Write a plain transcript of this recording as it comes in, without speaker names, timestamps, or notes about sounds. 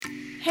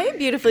Hey,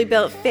 beautifully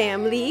built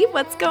family,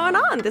 what's going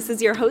on? This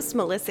is your host,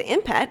 Melissa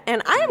Impet,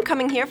 and I am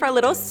coming here for a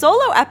little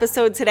solo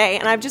episode today,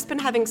 and I've just been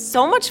having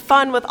so much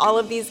fun with all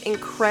of these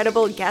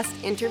incredible guest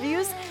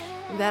interviews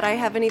that I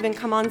haven't even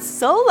come on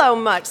solo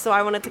much, so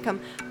I wanted to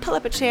come pull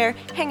up a chair,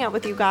 hang out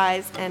with you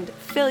guys, and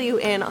fill you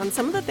in on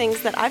some of the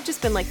things that I've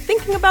just been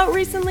thinking about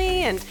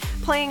recently and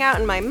playing out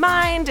in my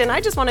mind, and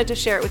I just wanted to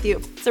share it with you.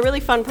 It's a really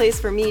fun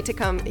place for me to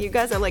come. You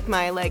guys are like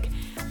my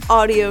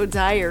audio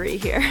diary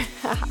here.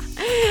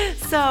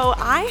 So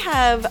I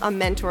have a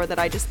mentor that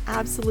I just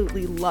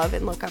absolutely love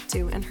and look up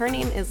to, and her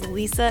name is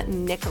Lisa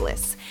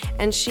Nicholas,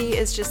 and she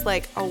is just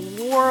like a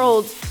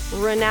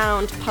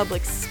world-renowned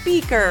public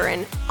speaker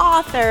and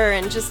author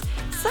and just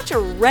such a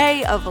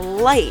ray of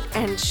light,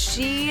 and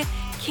she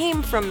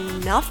came from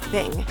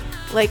nothing.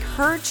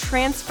 Her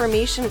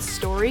transformation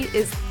story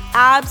is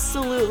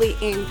absolutely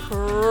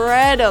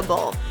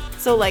incredible.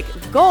 So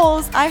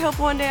goals, I hope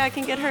one day I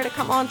can get her to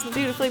come on to the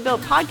Beautifully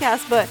Built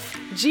podcast, but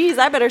geez,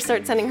 I better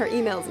start sending her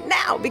emails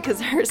now because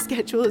her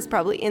schedule is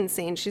probably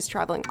insane. She's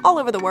traveling all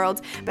over the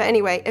world. But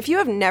anyway, if you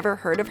have never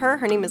heard of her,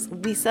 her name is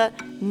Lisa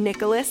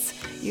Nicholas.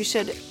 You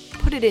should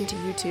put it into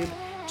YouTube.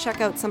 Check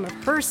out some of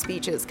her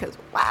speeches because,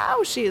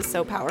 wow, she is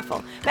so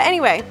powerful. But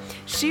anyway,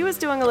 she was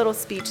doing a little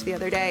speech the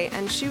other day,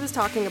 and she was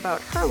talking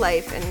about her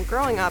life and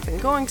growing up and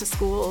going to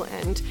school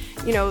and,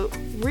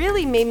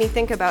 really made me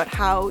think about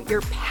how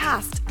your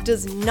past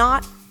does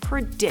not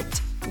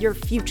predict your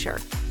future.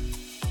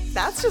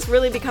 That's just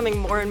really becoming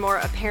more and more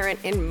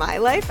apparent in my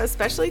life,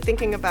 especially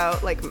thinking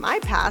about my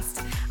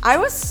past. I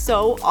was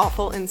so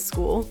awful in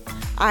school.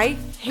 I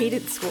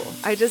hated school.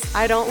 I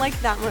don't like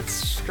that much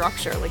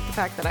structure. The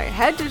fact that I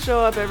had to show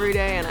up every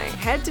day and I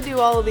had to do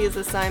all of these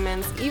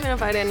assignments, even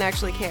if I didn't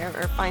actually care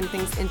or find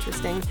things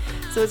interesting.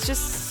 So it's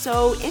just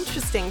so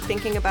interesting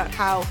thinking about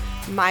how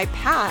my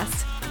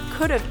past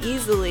could have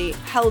easily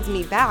held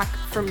me back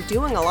from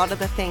doing a lot of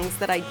the things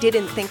that I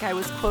didn't think I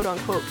was quote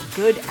unquote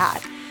good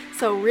at.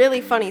 So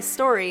really funny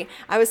story,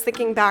 I was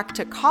thinking back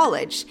to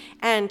college,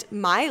 and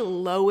my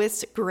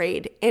lowest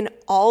grade in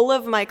all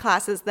of my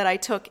classes that I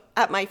took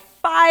at my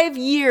 5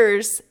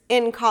 years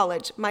in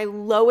college, my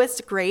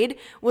lowest grade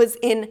was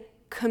in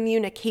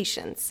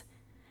communications,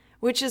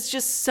 which is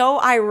just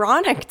so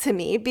ironic to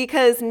me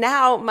because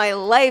now my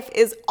life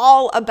is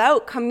all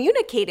about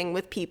communicating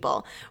with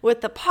people,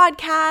 with the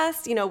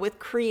podcast, with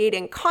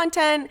creating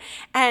content.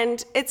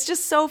 And it's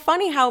just so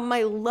funny how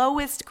my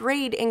lowest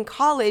grade in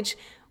college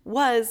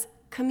was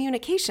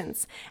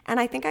communications. And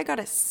I think I got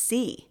a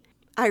C.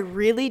 I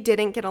really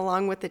didn't get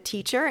along with the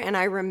teacher, and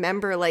I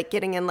remember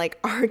getting in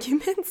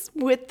arguments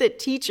with the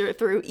teacher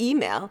through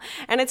email.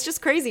 And it's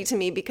just crazy to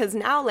me because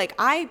now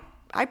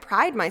I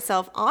pride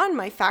myself on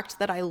my fact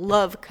that I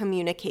love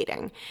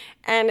communicating.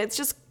 And it's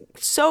just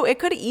so, it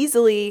could have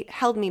easily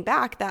held me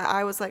back that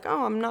I was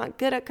I'm not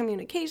good at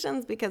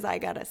communications because I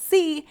got a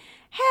C.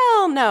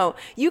 Hell no.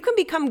 You can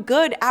become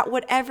good at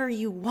whatever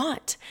you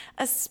want,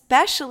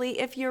 especially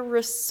if you're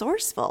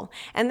resourceful.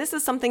 And this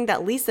is something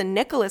that Lisa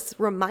Nicholas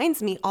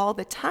reminds me all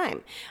the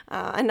time.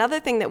 Another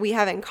thing that we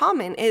have in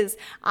common is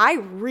I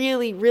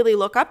really, really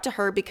look up to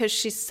her because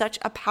she's such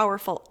a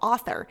powerful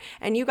author.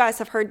 And you guys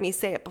have heard me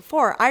say it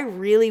before. I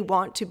really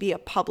want to be a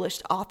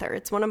published author.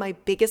 It's one of my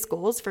biggest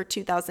goals for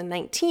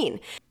 2019.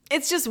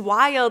 It's just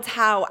wild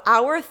how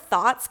our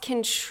thoughts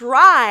can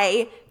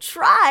try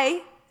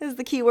is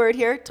the key word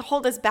here, to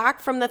hold us back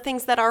from the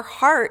things that our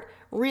heart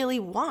really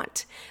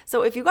want.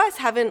 So if you guys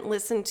haven't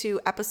listened to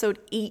episode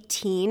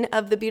 18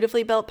 of the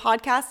Beautifully Built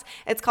podcast,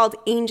 it's called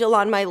Angel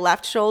on My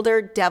Left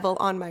Shoulder, Devil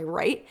on My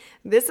Right.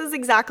 This is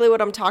exactly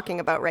what I'm talking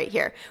about right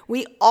here.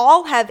 We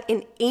all have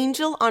an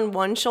angel on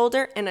one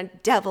shoulder and a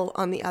devil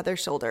on the other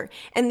shoulder.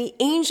 And the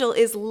angel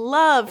is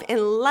love and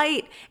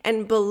light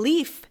and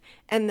belief.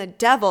 And the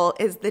devil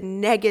is the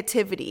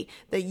negativity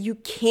that you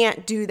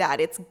can't do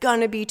that. It's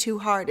gonna be too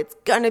hard. It's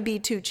gonna be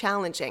too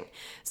challenging.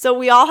 So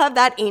we all have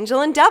that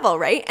angel and devil,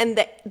 right?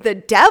 And the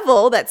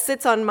devil that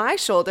sits on my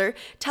shoulder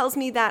tells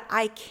me that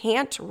I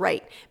can't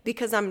write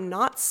because I'm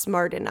not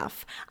smart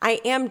enough.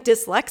 I am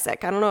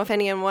dyslexic. I don't know if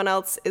anyone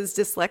else is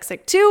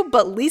dyslexic too,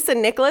 but Lisa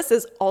Nicholas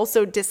is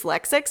also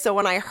dyslexic. So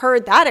when I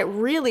heard that, it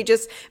really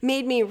just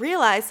made me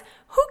realize,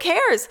 who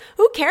cares?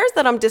 Who cares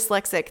that I'm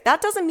dyslexic?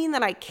 That doesn't mean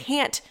that I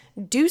can't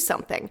do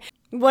something.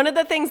 One of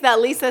the things that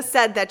Lisa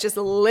said that just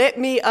lit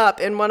me up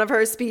in one of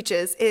her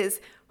speeches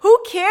is, who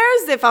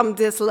cares if I'm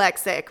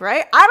dyslexic,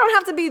 right? I don't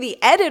have to be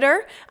the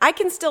editor. I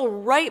can still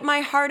write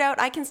my heart out.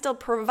 I can still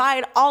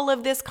provide all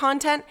of this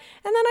content,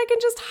 and then I can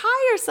just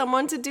hire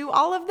someone to do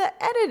all of the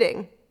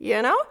editing.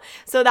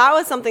 So that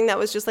was something that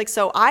was just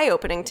so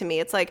eye-opening to me.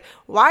 It's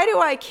why do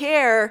I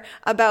care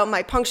about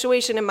my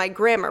punctuation and my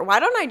grammar? Why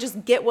don't I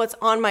just get what's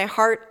on my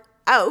heart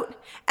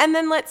out and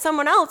then let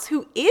someone else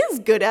who is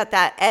good at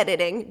that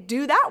editing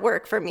do that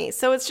work for me?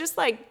 So it's just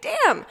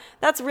damn,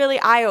 that's really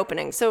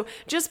eye-opening. So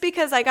just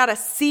because I got a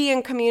C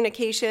in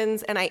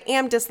communications and I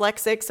am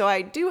dyslexic, so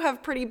I do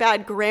have pretty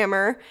bad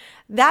grammar,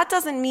 That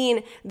doesn't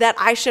mean that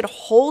I should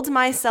hold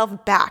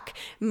myself back.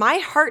 My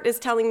heart is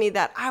telling me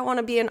that I want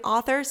to be an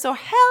author, so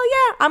hell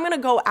yeah, I'm going to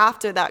go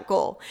after that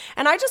goal.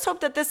 And I just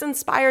hope that this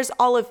inspires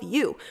all of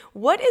you.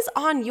 What is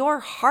on your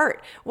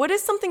heart? What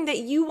is something that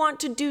you want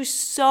to do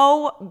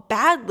so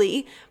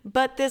badly,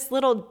 but this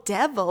little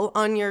devil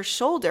on your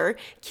shoulder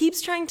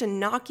keeps trying to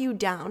knock you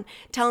down,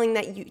 telling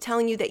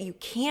you that you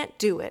can't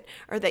do it,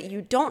 or that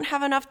you don't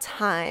have enough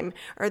time,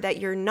 or that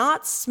you're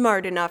not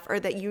smart enough, or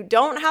that you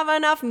don't have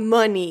enough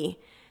money.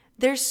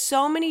 There's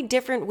so many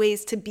different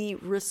ways to be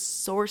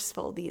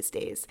resourceful these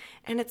days,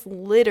 and it's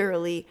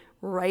literally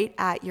right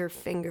at your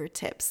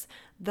fingertips.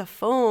 The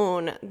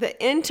phone, the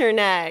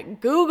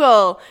internet,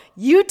 Google,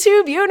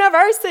 YouTube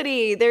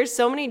University. There's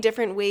so many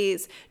different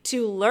ways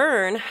to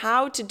learn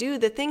how to do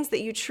the things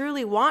that you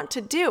truly want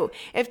to do.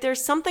 If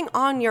there's something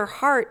on your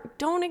heart,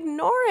 don't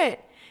ignore it.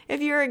 If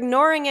you're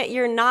ignoring it,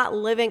 you're not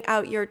living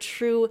out your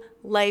true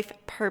life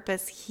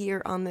purpose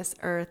here on this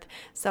earth.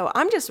 So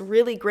I'm just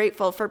really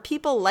grateful for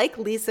people like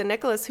Lisa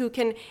Nicholas who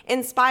can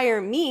inspire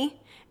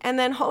me, and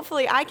then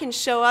hopefully I can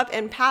show up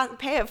and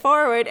pay it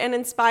forward and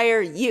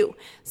inspire you.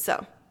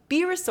 So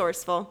be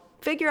resourceful.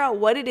 Figure out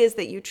what it is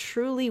that you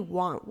truly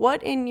want.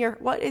 What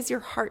is your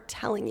heart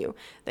telling you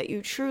that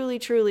you truly,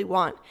 truly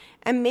want?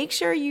 And make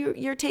sure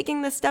you're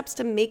taking the steps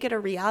to make it a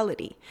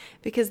reality.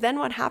 Because then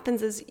what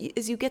happens is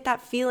you get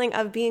that feeling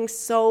of being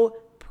so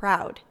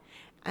proud.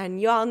 And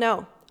you all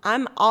know,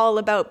 I'm all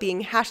about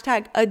being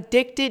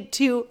 #addicted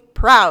to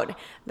proud.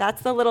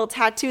 That's the little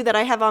tattoo that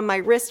I have on my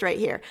wrist right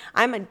here.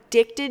 I'm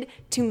addicted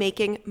to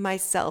making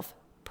myself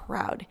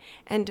proud.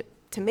 And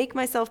to make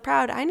myself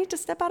proud, I need to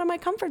step out of my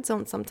comfort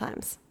zone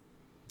sometimes.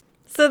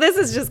 So this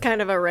is just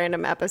kind of a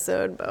random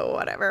episode, but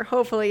whatever.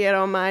 Hopefully you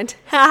don't mind.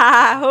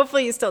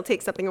 Hopefully you still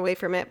take something away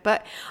from it.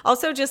 But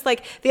also just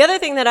like the other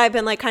thing that I've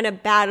been like kind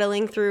of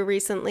battling through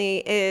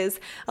recently is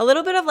a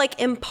little bit of like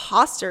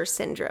imposter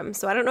syndrome.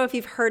 So I don't know if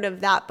you've heard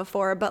of that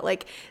before, but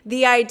like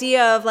the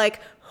idea of like,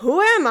 who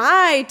am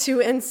I to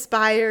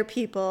inspire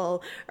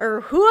people?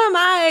 Or who am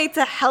I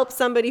to help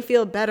somebody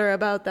feel better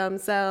about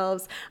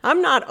themselves?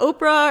 I'm not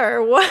Oprah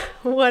or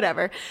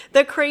whatever.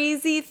 The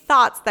crazy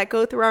thoughts that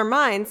go through our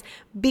minds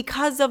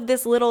because of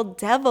this little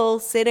devil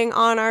sitting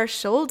on our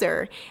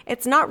shoulder.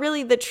 It's not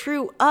really the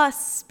true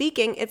us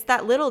speaking. It's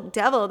that little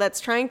devil that's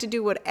trying to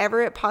do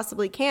whatever it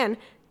possibly can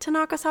to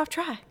knock us off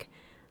track.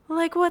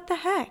 Like, what the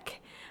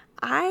heck?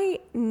 I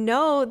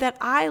know that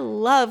I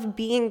love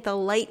being the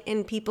light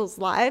in people's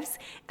lives,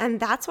 and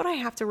that's what I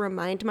have to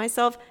remind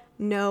myself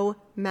no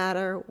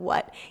matter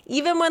what.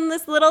 Even when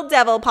this little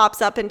devil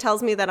pops up and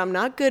tells me that I'm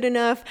not good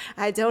enough,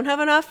 I don't have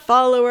enough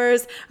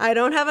followers, I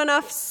don't have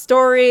enough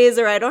stories,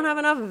 or I don't have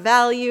enough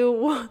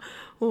value,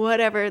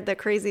 whatever the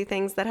crazy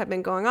things that have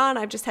been going on,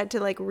 I've just had to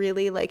like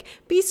really like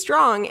be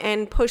strong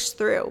and push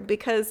through,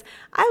 because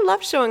I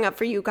love showing up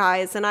for you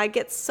guys and I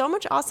get so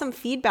much awesome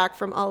feedback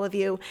from all of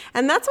you.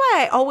 And that's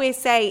why I always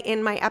say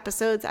in my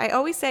episodes, I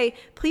always say,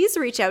 please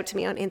reach out to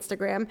me on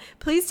Instagram.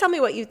 Please tell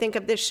me what you think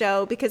of this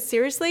show, because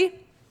seriously,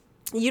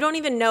 you don't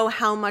even know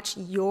how much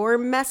your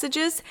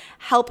messages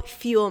help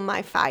fuel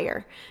my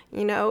fire.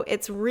 You know,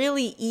 it's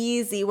really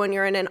easy when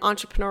you're in an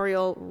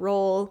entrepreneurial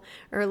role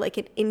or like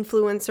an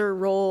influencer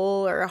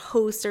role or a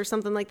host or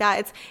something like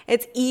that.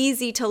 It's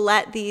easy to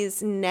let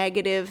these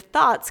negative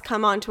thoughts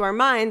come onto our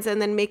minds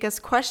and then make us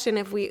question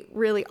if we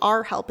really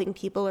are helping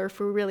people or if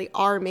we really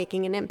are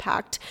making an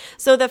impact.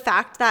 So the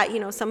fact that, you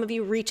know, some of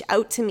you reach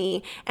out to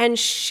me and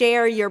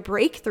share your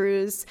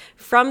breakthroughs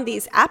from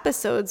these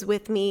episodes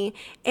with me,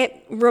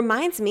 it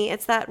reminds me,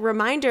 it's that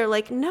reminder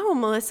like, no,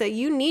 Melissa,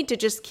 you need to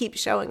just keep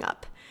showing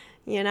up.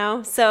 You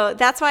know, so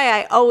that's why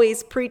I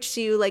always preach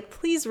to you, like,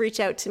 please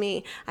reach out to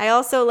me. I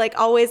also like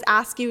always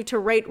ask you to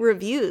write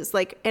reviews.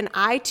 Like an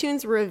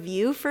iTunes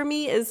review for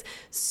me is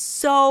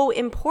so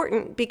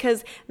important,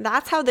 because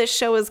that's how this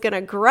show is going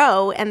to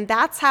grow. And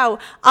that's how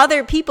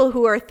other people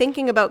who are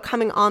thinking about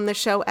coming on the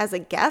show as a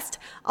guest,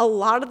 a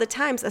lot of the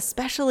times,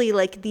 especially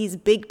like these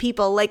big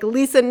people like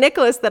Lisa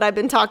Nicholas that I've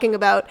been talking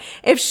about,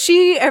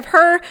 if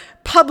her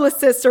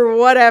publicist or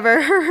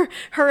whatever,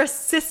 her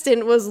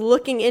assistant was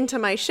looking into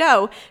my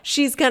show,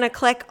 she's going to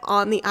click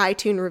on the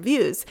iTunes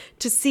reviews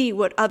to see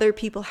what other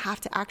people have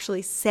to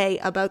actually say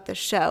about the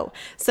show.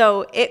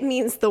 So it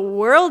means the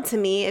world to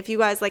me if you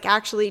guys like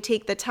actually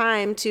take the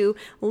time to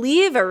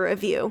leave a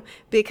review,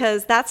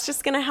 because that's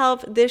just going to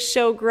help this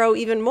show grow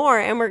even more.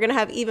 And we're going to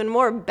have even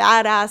more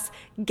badass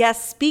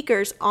guest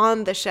speakers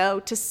on the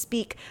show to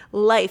speak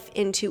life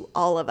into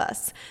all of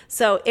us.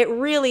 So it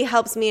really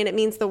helps me, and it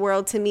means the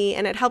world to me,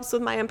 and it helps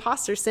with my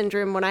imposter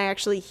syndrome when I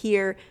actually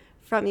hear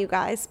from you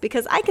guys,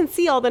 because I can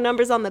see all the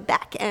numbers on the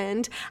back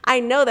end. I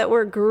know that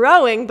we're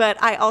growing,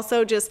 but I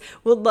also just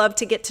would love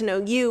to get to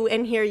know you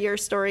and hear your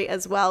story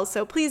as well.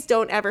 So please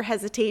don't ever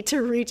hesitate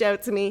to reach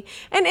out to me.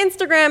 And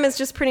Instagram is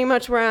just pretty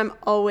much where I'm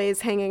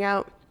always hanging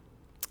out.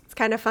 It's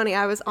kind of funny.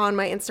 I was on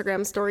my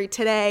Instagram story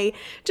today,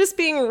 just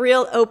being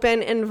real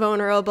open and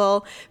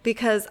vulnerable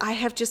because I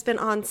have just been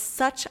on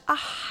such a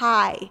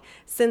high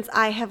since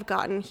I have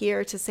gotten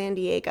here to San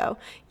Diego.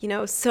 You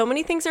know, so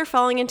many things are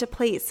falling into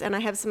place and I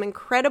have some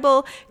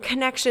incredible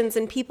connections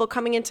and people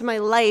coming into my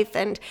life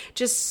and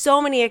just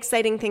so many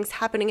exciting things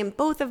happening in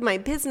both of my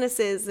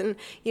businesses. And,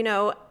 you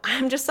know,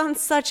 I'm just on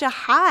such a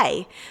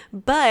high,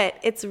 but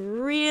it's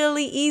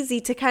really easy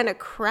to kind of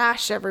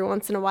crash every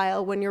once in a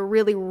while when you're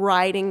really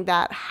riding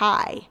that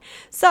high.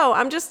 So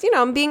I'm just,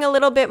 I'm being a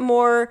little bit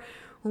more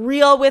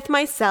real with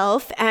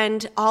myself,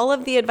 and all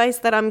of the advice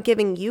that I'm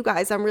giving you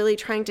guys, I'm really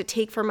trying to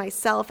take for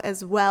myself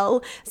as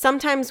well.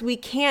 Sometimes we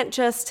can't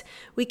just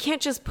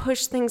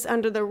push things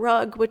under the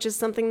rug, which is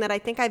something that I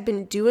think I've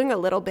been doing a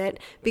little bit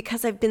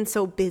because I've been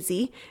so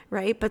busy,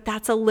 right? But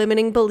that's a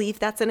limiting belief.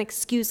 That's an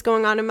excuse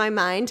going on in my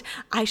mind.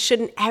 I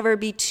shouldn't ever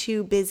be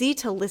too busy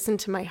to listen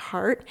to my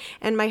heart,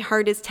 and my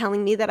heart is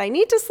telling me that I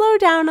need to slow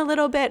down a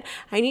little bit.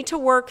 I need to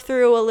work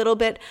through a little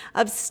bit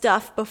of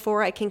stuff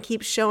before I can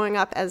keep showing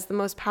up as the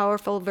most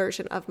powerful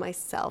version of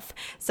myself.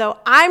 So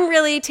I'm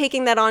really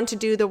taking that on to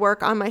do the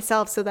work on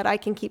myself so that I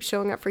can keep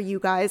showing up for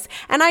you guys.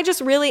 And I just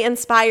really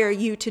inspire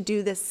you to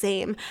do the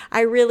same.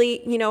 I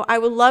really, I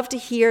would love to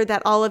hear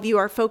that all of you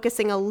are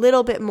focusing a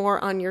little bit more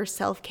on your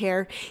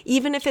self-care,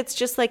 even if it's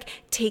just like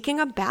taking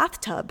a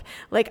bathtub.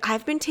 Like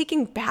I've been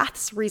taking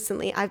baths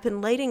recently. I've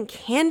been lighting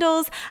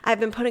candles. I've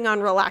been putting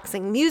on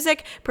relaxing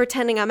music,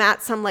 pretending I'm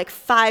at some like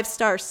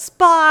 5-star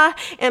spa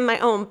in my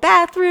own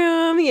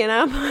bathroom,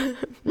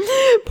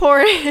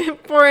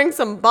 pouring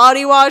some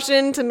body wash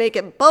in to make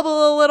it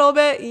bubble a little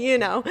bit,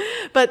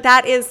 but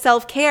that is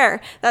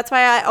self-care. That's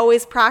why I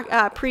always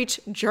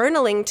preach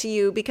journaling to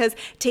you, because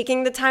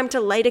taking the time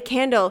to light a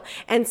candle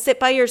and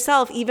sit by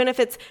yourself, even if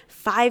it's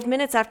 5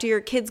 minutes after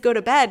your kids go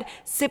to bed,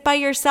 sit by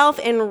yourself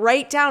and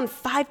write down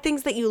 5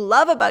 things that you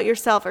love about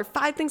yourself or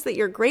 5 things that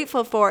you're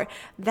grateful for.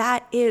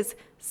 That is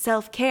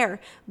self-care.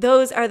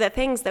 Those are the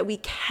things that we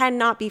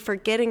cannot be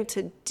forgetting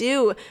to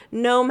do,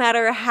 no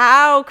matter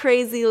how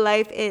crazy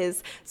life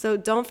is. So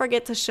don't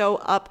forget to show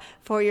up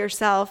for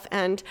yourself.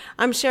 And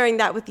I'm sharing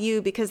that with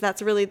you because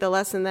that's really the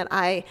lesson that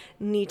I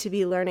need to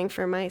be learning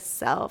for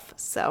myself.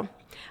 So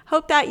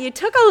hope that you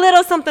took a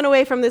little something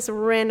away from this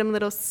random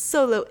little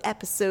solo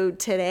episode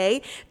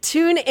today.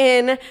 Tune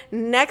in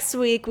next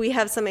week. We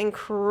have some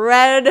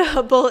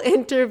incredible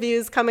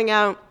interviews coming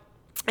out.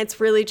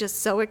 It's really just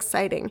so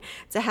exciting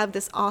to have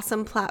this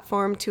awesome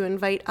platform to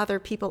invite other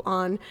people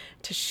on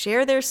to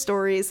share their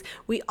stories.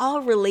 We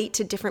all relate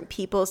to different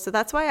people, so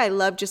that's why I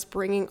love just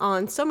bringing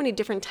on so many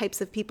different types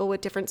of people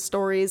with different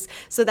stories,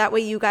 so that way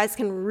you guys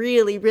can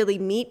really, really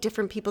meet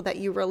different people that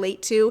you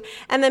relate to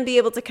and then be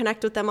able to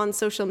connect with them on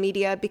social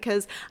media,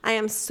 because I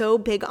am so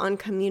big on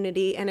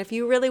community. And if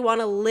you really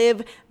want to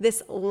live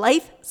this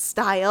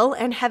lifestyle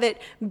and have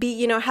it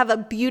be, have a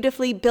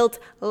beautifully built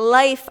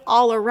life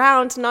all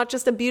around, not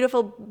just a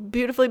beautifully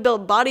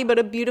built body, but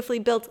a beautifully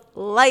built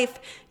life,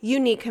 you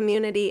need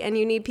community, and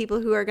you need people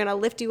who are going to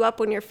lift you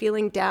up when you're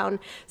feeling down.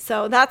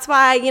 So that's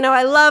why,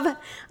 I love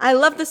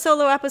the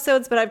solo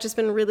episodes, but I've just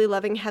been really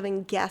loving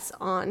having guests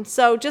on.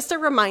 So just a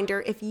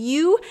reminder, if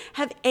you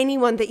have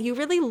anyone that you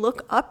really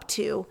look up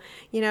to,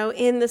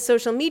 in the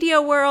social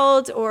media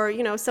world, or,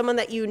 someone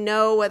that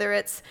whether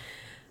it's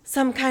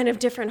some kind of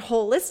different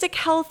holistic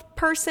health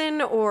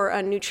person or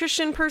a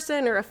nutrition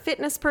person or a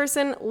fitness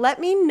person, let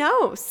me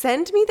know.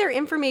 Send me their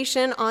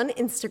information on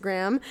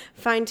Instagram.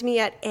 Find me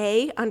at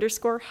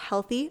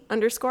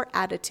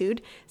 _healthy_attitude.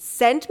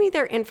 Send me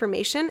their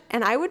information,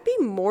 and I would be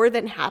more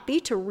than happy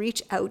to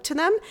reach out to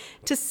them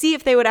to see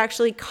if they would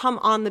actually come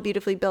on the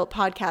Beautifully Built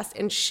podcast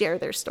and share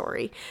their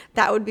story.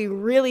 That would be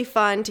really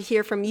fun to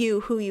hear from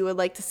you who you would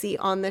like to see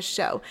on this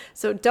show.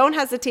 So don't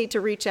hesitate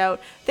to reach out.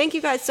 Thank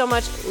you guys so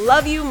much.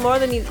 Love you more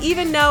than you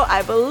even know.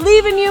 I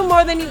believe in you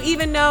more than you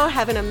even know.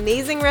 Have an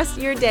amazing rest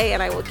of your day,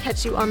 and I will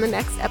catch you on the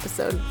next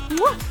episode.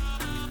 Mwah!